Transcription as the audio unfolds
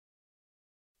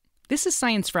This is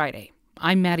Science Friday.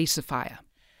 I'm Maddie Safaya.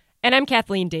 And I'm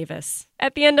Kathleen Davis.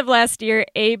 At the end of last year,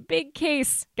 a big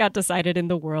case got decided in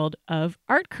the world of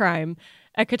art crime.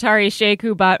 A Qatari sheikh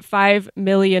who bought $5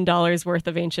 million worth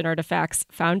of ancient artifacts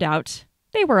found out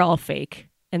they were all fake.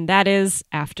 And that is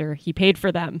after he paid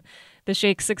for them. The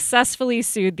sheikh successfully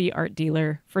sued the art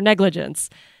dealer for negligence.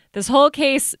 This whole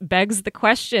case begs the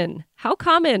question, how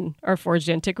common are forged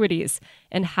antiquities?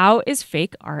 And how is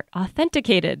fake art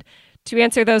authenticated? To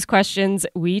answer those questions,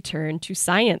 we turn to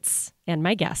science and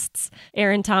my guests.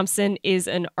 Aaron Thompson is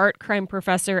an art crime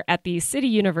professor at the City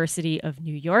University of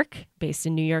New York, based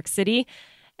in New York City.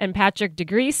 And Patrick de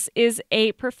Gries is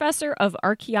a professor of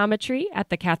archaeometry at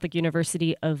the Catholic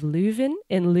University of Leuven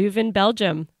in Leuven,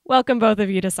 Belgium. Welcome, both of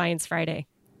you, to Science Friday.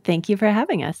 Thank you for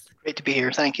having us. Great to be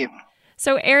here. Thank you.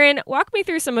 So, Aaron, walk me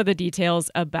through some of the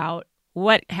details about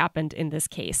what happened in this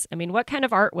case. I mean, what kind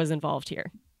of art was involved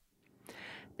here?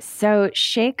 So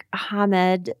Sheikh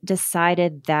Ahmed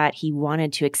decided that he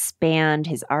wanted to expand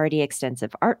his already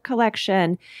extensive art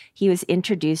collection. He was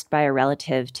introduced by a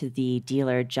relative to the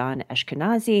dealer, John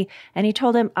Ashkenazi, and he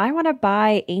told him, I want to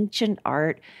buy ancient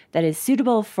art that is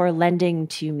suitable for lending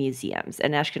to museums.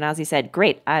 And Ashkenazi said,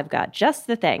 great, I've got just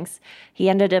the things. He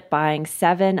ended up buying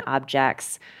 7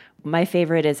 objects. My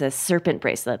favorite is a serpent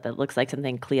bracelet that looks like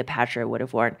something Cleopatra would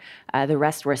have worn. The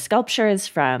rest were sculptures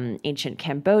from ancient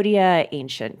Cambodia,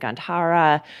 ancient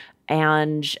Gandhara,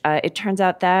 and it turns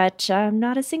out that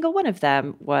not a single one of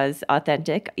them was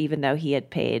authentic, even though he had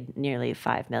paid nearly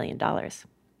 $5 million.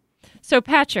 So,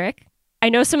 Patrick, I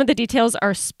know some of the details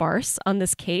are sparse on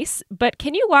this case, but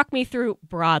can you walk me through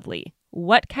broadly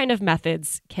what kind of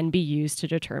methods can be used to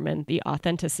determine the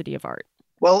authenticity of art?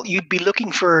 Well, you'd be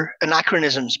looking for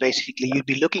anachronisms, basically. You'd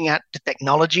be looking at the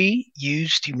technology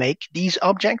used to make these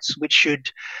objects, which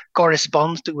should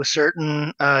correspond to a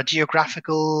certain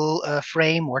geographical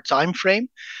frame or time frame.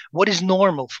 What is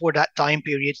normal for that time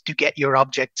period to get your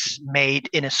objects made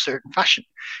in a certain fashion?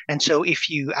 And so if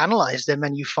you analyze them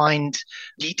and you find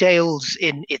details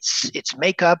in its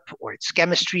makeup or its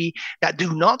chemistry that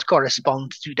do not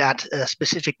correspond to that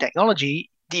specific technology,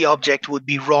 the object would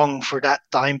be wrong for that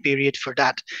time period, for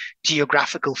that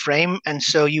geographical frame. And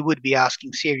so you would be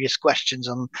asking serious questions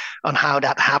on how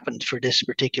that happened for this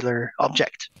particular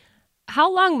object.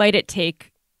 How long might it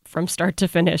take from start to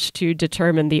finish to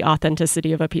determine the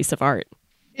authenticity of a piece of art?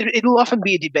 It will often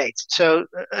be a debate. So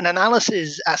an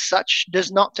analysis as such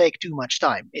does not take too much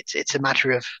time. It's a matter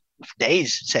of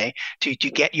days, say, to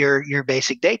get your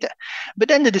basic data. But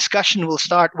then the discussion will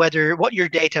start whether what your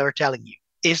data are telling you.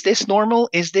 Is this normal?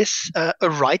 Is this a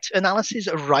right analysis,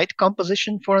 a right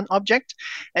composition for an object?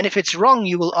 And if it's wrong,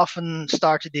 you will often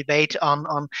start a debate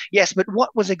on yes, but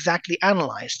what was exactly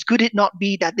analyzed? Could it not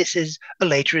be that this is a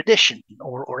later addition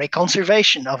or a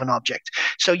conservation of an object?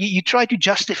 So you try to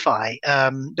justify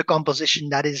the composition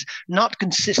that is not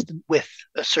consistent with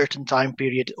a certain time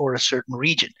period or a certain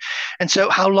region. And so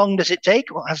how long does it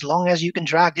take? Well, as long as you can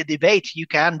drag the debate, you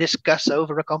can discuss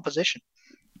over a composition.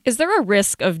 Is there a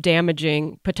risk of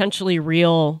damaging potentially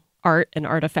real art and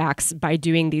artifacts by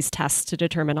doing these tests to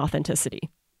determine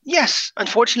authenticity? Yes,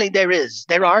 unfortunately there is.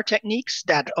 There are techniques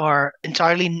that are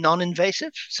entirely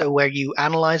non-invasive, so where you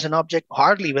analyze an object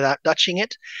hardly without touching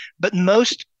it, but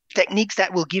most techniques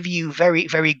that will give you very,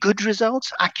 very good results,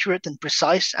 accurate and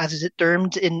precise, as is it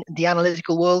termed in the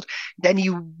analytical world, then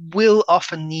you will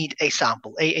often need a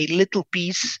sample, a little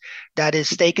piece that is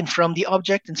taken from the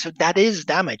object. And so that is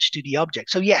damage to the object.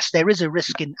 So yes, there is a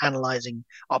risk in analyzing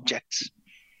objects.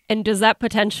 And does that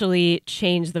potentially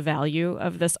change the value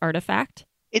of this artifact?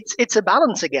 It's a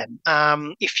balance again.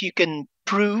 If you can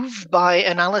prove by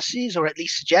analysis, or at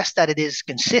least suggest that it is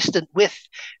consistent with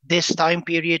this time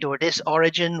period or this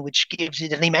origin, which gives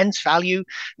it an immense value,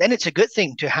 then it's a good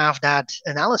thing to have that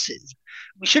analysis.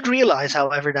 We should realize,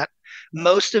 however, that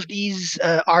most of these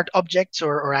art objects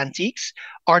or antiques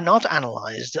are not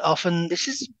analyzed. Often, this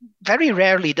is very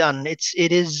rarely done.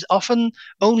 It is often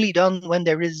only done when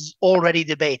there is already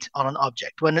debate on an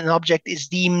object, when an object is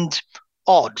deemed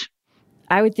odd.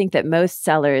 I would think that most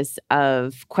sellers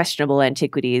of questionable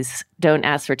antiquities don't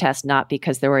ask for tests not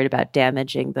because they're worried about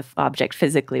damaging the object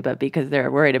physically, but because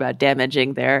they're worried about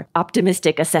damaging their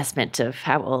optimistic assessment of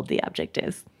how old the object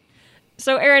is.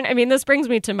 So, Aaron, I mean, this brings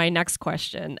me to my next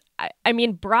question. I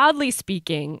mean, broadly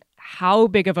speaking, how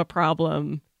big of a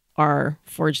problem are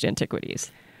forged antiquities?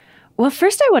 Well,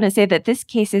 first I want to say that this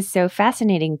case is so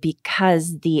fascinating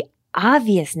because the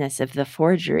obviousness of the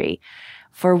forgery.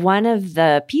 For one of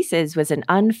the pieces was an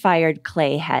unfired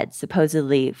clay head,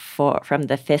 supposedly from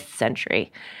the 5th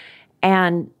century.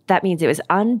 And that means it was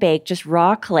unbaked, just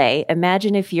raw clay.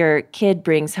 Imagine if your kid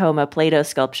brings home a Play-Doh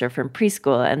sculpture from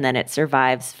preschool and then it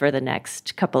survives for the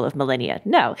next couple of millennia.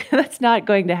 No, that's not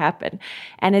going to happen.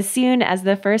 And as soon as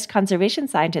the first conservation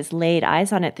scientist laid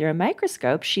eyes on it through a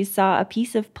microscope, she saw a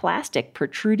piece of plastic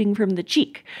protruding from the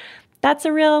cheek. That's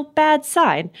a real bad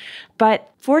sign.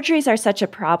 But forgeries are such a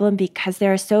problem because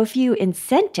there are so few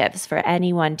incentives for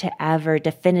anyone to ever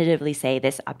definitively say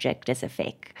this object is a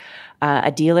fake.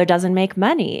 A dealer doesn't make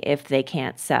money if they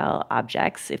can't sell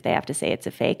objects, if they have to say it's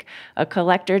a fake. A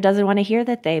collector doesn't want to hear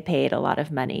that they paid a lot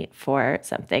of money for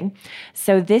something.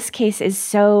 So this case is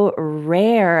so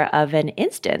rare of an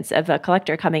instance of a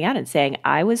collector coming out and saying,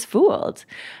 I was fooled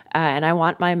and I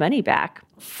want my money back.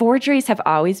 Forgeries have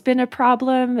always been a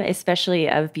problem, especially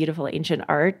of beautiful ancient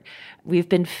art. We've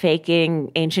been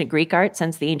faking ancient Greek art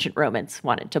since the ancient Romans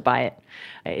wanted to buy it.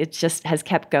 It just has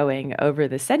kept going over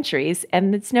the centuries.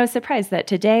 And it's no surprise that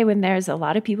today, when there's a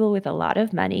lot of people with a lot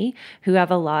of money who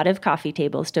have a lot of coffee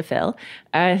tables to fill,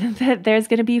 that there's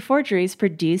going to be forgeries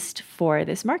produced for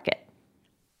this market.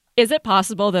 Is it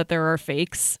possible that there are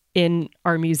fakes in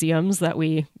our museums that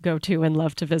we go to and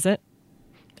love to visit?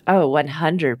 Oh,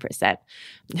 100%.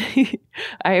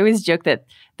 I always joke that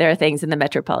there are things in the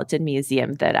Metropolitan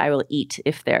Museum that I will eat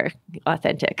if they're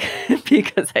authentic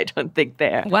because I don't think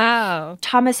they are. Wow.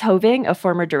 Thomas Hoving, a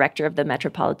former director of the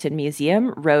Metropolitan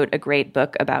Museum, wrote a great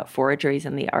book about forgeries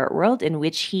in the art world in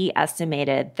which he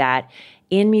estimated that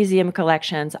in museum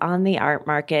collections on the art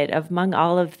market, among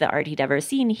all of the art he'd ever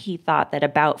seen, he thought that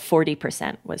about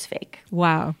 40% was fake.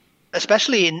 Wow.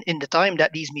 Especially in the time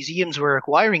that these museums were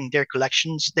acquiring their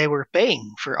collections, they were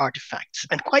paying for artifacts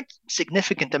and quite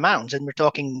significant amounts. And we're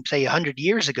talking, say, 100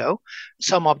 years ago.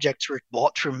 Some objects were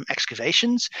bought from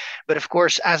excavations. But of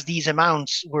course, as these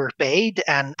amounts were paid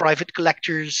and private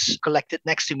collectors collected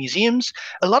next to museums,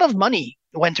 a lot of money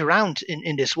went around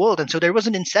in this world. And so there was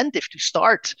an incentive to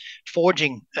start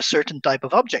forging a certain type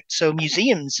of object. So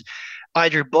museums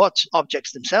either bought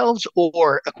objects themselves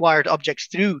or acquired objects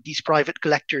through these private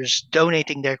collectors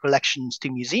donating their collections to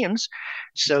museums.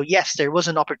 So yes, there was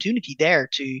an opportunity there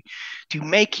to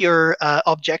make your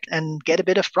object and get a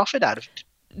bit of profit out of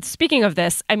it. Speaking of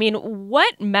this, I mean,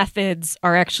 what methods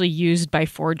are actually used by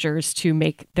forgers to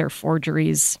make their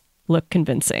forgeries look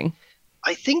convincing?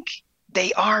 I think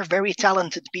they are very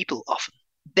talented people often.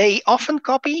 They often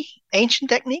copy ancient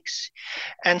techniques.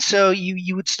 And so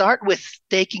you would start with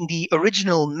taking the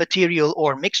original material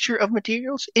or mixture of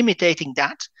materials, imitating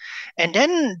that. And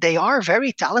then they are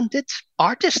very talented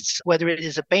artists, whether it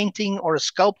is a painting or a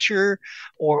sculpture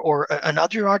or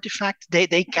another artifact.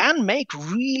 They can make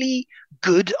really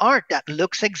good art that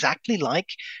looks exactly like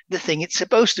the thing it's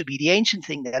supposed to be, the ancient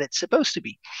thing that it's supposed to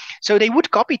be. So they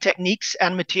would copy techniques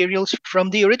and materials from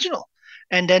the original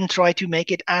and then try to make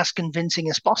it as convincing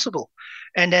as possible.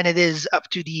 And then it is up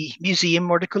to the museum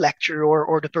or the collector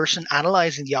or the person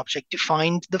analyzing the object to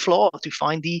find the flaw, to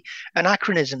find the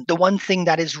anachronism, the one thing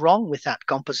that is wrong with that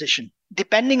composition.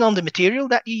 Depending on the material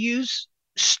that you use,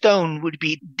 stone would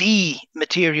be the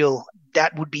material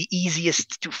that would be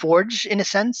easiest to forge in a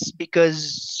sense,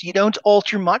 because you don't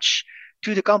alter much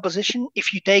to the composition.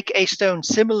 If you take a stone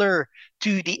similar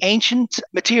to the ancient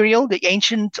material, the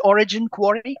ancient origin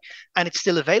quarry, and it's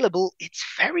still available, it's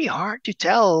very hard to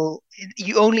tell.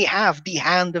 You only have the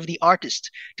hand of the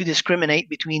artist to discriminate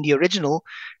between the original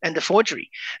and the forgery.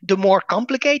 The more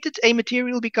complicated a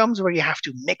material becomes, where you have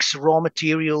to mix raw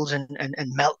materials and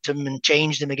melt them and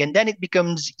change them again, then it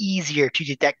becomes easier to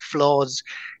detect flaws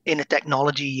in a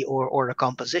technology or a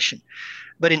composition.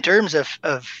 But in terms of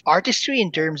artistry,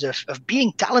 in terms of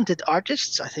being talented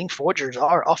artists, I think forgers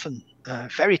are often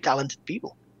very talented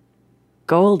people.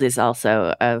 Gold is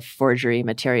also a forgery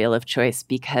material of choice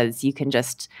because you can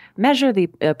just measure the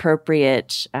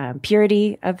appropriate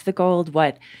purity of the gold,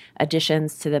 what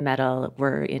additions to the metal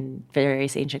were in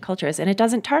various ancient cultures, and it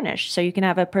doesn't tarnish. So you can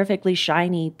have a perfectly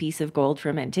shiny piece of gold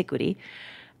from antiquity.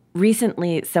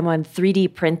 Recently, someone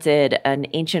 3D printed an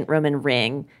ancient Roman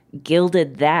ring,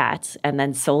 gilded that, and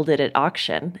then sold it at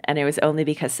auction. And it was only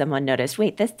because someone noticed,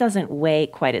 wait, this doesn't weigh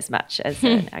quite as much as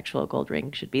an actual gold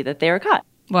ring should be, that they were caught.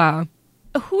 Wow.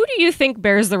 Who do you think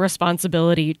bears the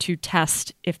responsibility to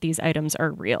test if these items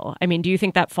are real? I mean, do you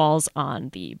think that falls on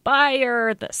the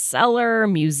buyer, the seller,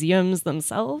 museums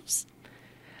themselves?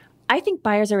 I think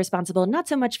buyers are responsible not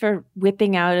so much for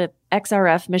whipping out an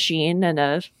XRF machine and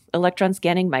a electron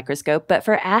scanning microscope, but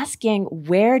for asking,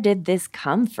 where did this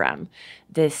come from,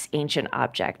 this ancient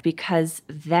object? Because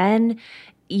then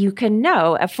you can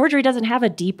know a forgery doesn't have a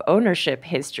deep ownership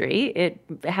history. It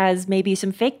has maybe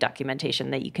some fake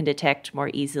documentation that you can detect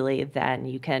more easily than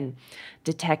you can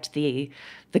detect the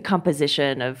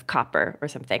composition of copper or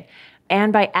something.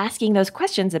 And by asking those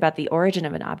questions about the origin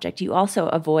of an object, you also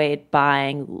avoid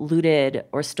buying looted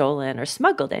or stolen or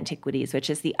smuggled antiquities, which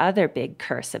is the other big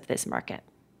curse of this market.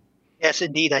 Yes,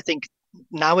 indeed. I think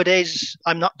nowadays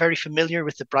I'm not very familiar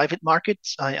with the private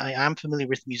markets. I am familiar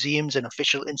with museums and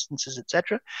official instances,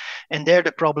 etc. And there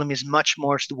the problem is much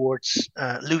more towards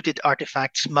looted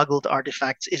artifacts, smuggled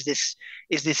artifacts. Is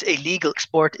this a legal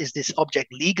export? Is this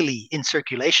object legally in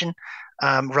circulation,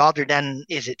 rather than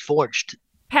is it forged?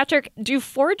 Patrick, do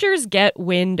forgers get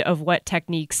wind of what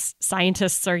techniques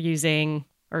scientists are using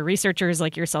or researchers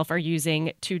like yourself are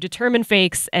using to determine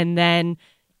fakes and then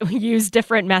use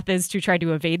different methods to try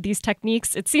to evade these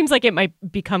techniques? It seems like it might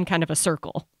become kind of a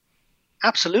circle.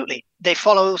 Absolutely. They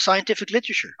follow scientific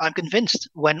literature. I'm convinced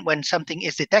when something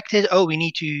is detected, oh, we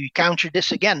need to counter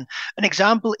this again. An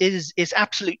example is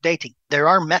absolute dating. There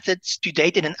are methods to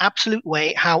date in an absolute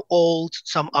way how old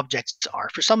some objects are.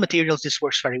 For some materials, this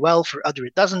works very well. For other,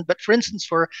 it doesn't. But for instance,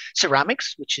 for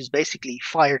ceramics, which is basically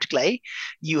fired clay,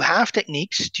 you have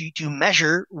techniques to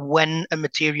measure when a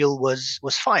material was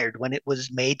fired, when it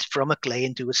was made from a clay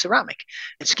into a ceramic.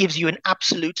 This gives you an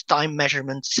absolute time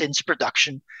measurement since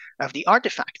production of the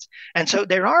artifact. And so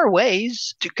there are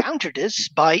ways to counter this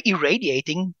by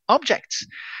irradiating objects.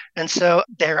 And so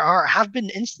there have been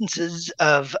instances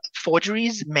of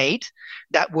forgeries made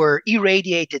that were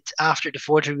irradiated after the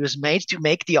forgery was made to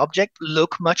make the object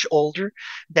look much older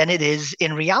than it is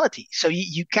in reality. So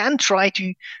you can try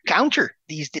to counter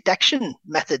these detection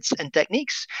methods and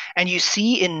techniques. And you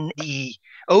see in the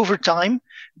over time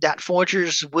that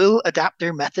forgers will adapt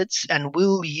their methods and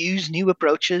will use new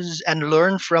approaches and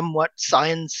learn from what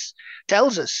science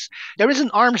tells us. There is an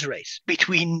arms race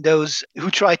between those who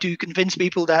try to convince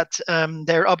people that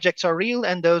their objects are real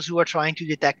and those who are trying to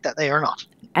detect that they are not.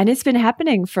 And it's been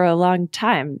happening for a long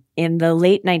time. In the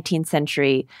late 19th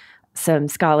century, some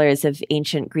scholars of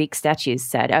ancient Greek statues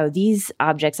said, oh, these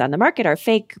objects on the market are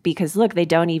fake because, look, they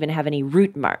don't even have any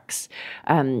root marks.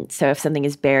 So if something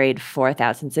is buried for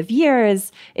thousands of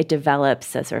years, it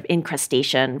develops a sort of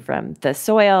incrustation from the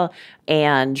soil,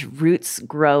 and roots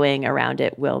growing around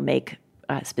it will make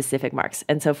specific marks.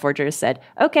 And so forgers said,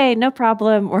 okay, no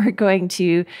problem. We're going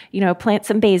to, plant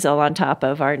some basil on top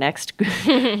of our next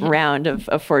round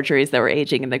of forgeries that were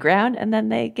aging in the ground. And then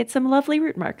they get some lovely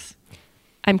root marks.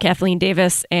 I'm Kathleen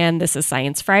Davis, and this is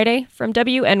Science Friday from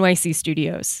WNYC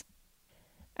Studios.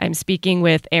 I'm speaking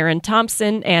with Aaron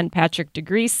Thompson and Patrick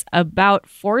DeGrees about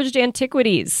forged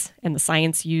antiquities and the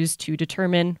science used to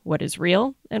determine what is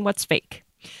real and what's fake.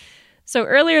 So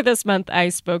earlier this month, I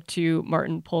spoke to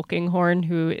Martin Polkinghorne,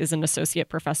 who is an associate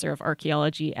professor of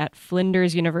archaeology at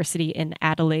Flinders University in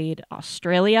Adelaide,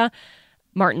 Australia.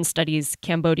 Martin studies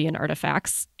Cambodian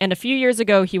artifacts, and a few years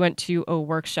ago, he went to a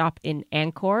workshop in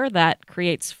Angkor that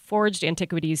creates forged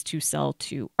antiquities to sell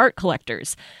to art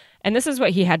collectors. And this is what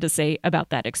he had to say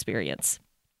about that experience.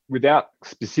 Without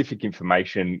specific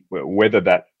information, whether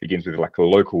that begins with like a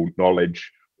local knowledge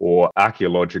or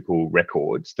archaeological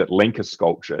records that link a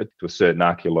sculpture to a certain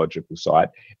archaeological site,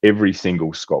 every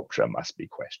single sculpture must be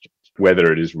questioned,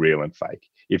 whether it is real and fake,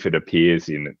 if it appears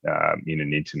in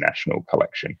an international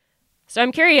collection. So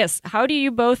I'm curious, how do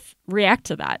you both react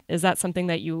to that? Is that something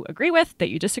that you agree with, that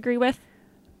you disagree with?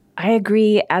 I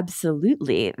agree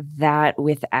absolutely that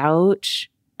without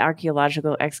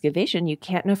archaeological excavation, you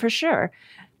can't know for sure.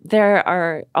 There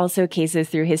are also cases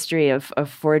through history of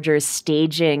forgers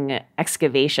staging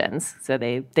excavations. So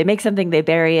they make something, they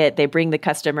bury it, they bring the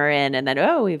customer in, and then,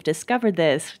 oh, we've discovered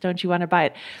this. Don't you want to buy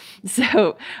it?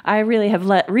 So I really have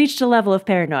reached a level of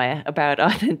paranoia about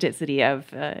authenticity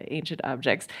of ancient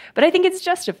objects. But I think it's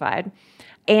justified.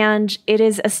 And it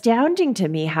is astounding to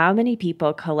me how many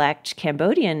people collect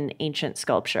Cambodian ancient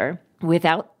sculpture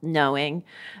without knowing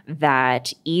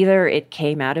that either it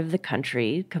came out of the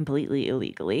country completely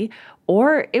illegally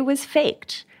or it was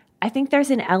faked. I think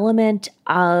there's an element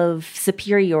of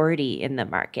superiority in the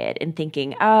market in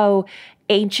thinking, oh,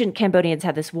 ancient Cambodians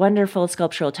had this wonderful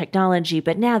sculptural technology,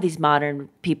 but now these modern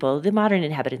people, the modern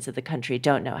inhabitants of the country,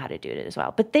 don't know how to do it as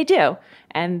well. But they do,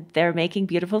 and they're making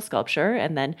beautiful sculpture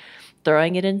and then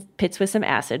throwing it in pits with some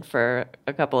acid for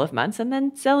a couple of months and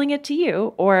then selling it to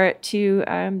you or to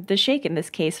the sheikh in this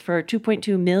case for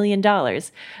 $2.2 million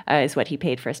is what he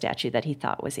paid for a statue that he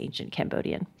thought was ancient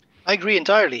Cambodian. I agree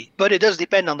entirely, but it does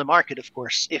depend on the market, of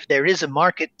course. If there is a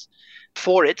market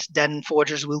for it, then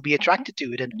forgers will be attracted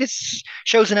to it. And this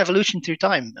shows an evolution through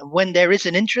time. When there is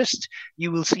an interest,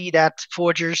 you will see that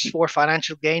forgers for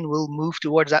financial gain will move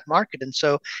towards that market. And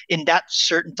so in that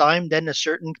certain time, then a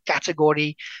certain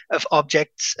category of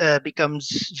objects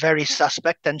becomes very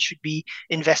suspect and should be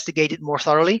investigated more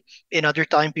thoroughly. In other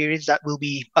time periods, that will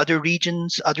be other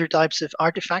regions, other types of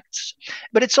artifacts.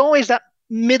 But it's always that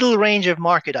middle range of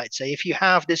market, I'd say. If you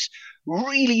have this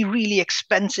really, really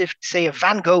expensive, say a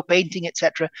Van Gogh painting,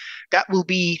 etc., that will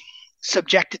be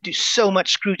subjected to so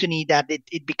much scrutiny that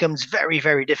it becomes very,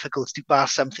 very difficult to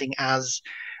pass something as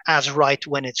right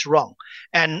when it's wrong.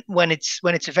 And when it's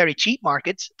a very cheap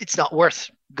market, it's not worth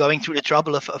going through the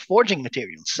trouble of forging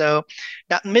materials. So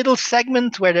that middle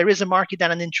segment where there is a market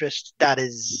and an interest, that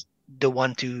is the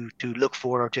one to look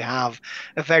for, or to have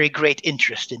a very great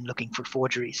interest in looking for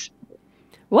forgeries.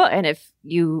 Well, and if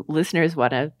you listeners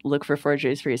want to look for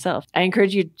forgeries for yourself, I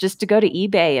encourage you just to go to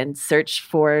eBay and search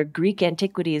for Greek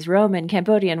antiquities, Roman,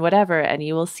 Cambodian, whatever, and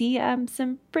you will see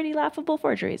some pretty laughable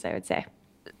forgeries, I would say.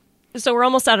 So we're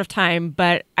almost out of time,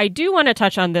 but I do want to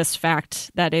touch on this fact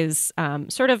that is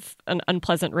sort of an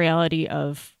unpleasant reality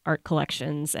of art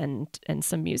collections and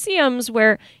some museums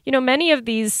where, many of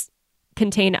these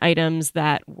contain items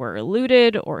that were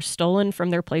looted or stolen from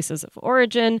their places of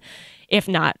origin, if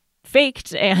not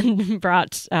faked and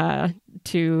brought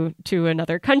to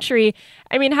another country.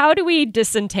 I mean, how do we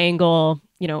disentangle,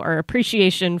 our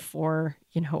appreciation for,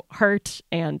 art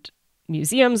and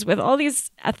museums with all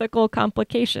these ethical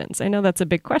complications? I know that's a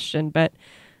big question, but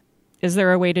is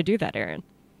there a way to do that, Erin?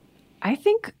 I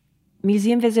think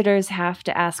museum visitors have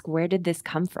to ask, where did this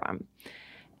come from?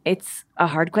 It's a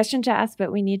hard question to ask,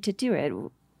 but we need to do it.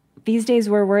 These days,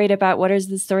 we're worried about what is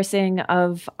the sourcing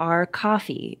of our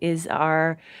coffee? Is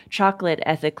our chocolate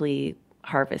ethically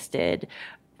harvested?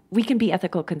 We can be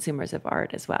ethical consumers of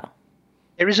art as well.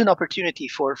 There is an opportunity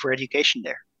for education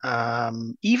there.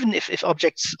 Even if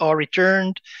objects are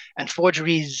returned and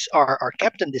forgeries are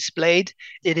kept and displayed,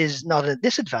 it is not a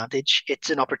disadvantage. It's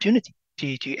an opportunity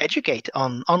to educate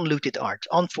on looted art,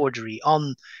 on forgery,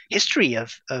 on history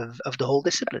of the whole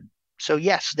discipline. So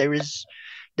yes,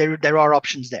 there are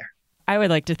options there. I would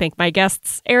like to thank my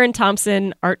guests, Erin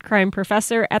Thompson, art crime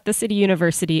professor at the City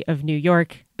University of New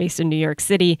York, based in New York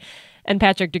City, and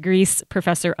Patrick de Gries,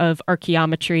 professor of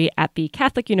archaeometry at the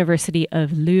Catholic University of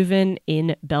Leuven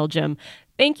in Belgium.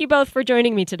 Thank you both for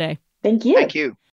joining me today. Thank you. Thank you.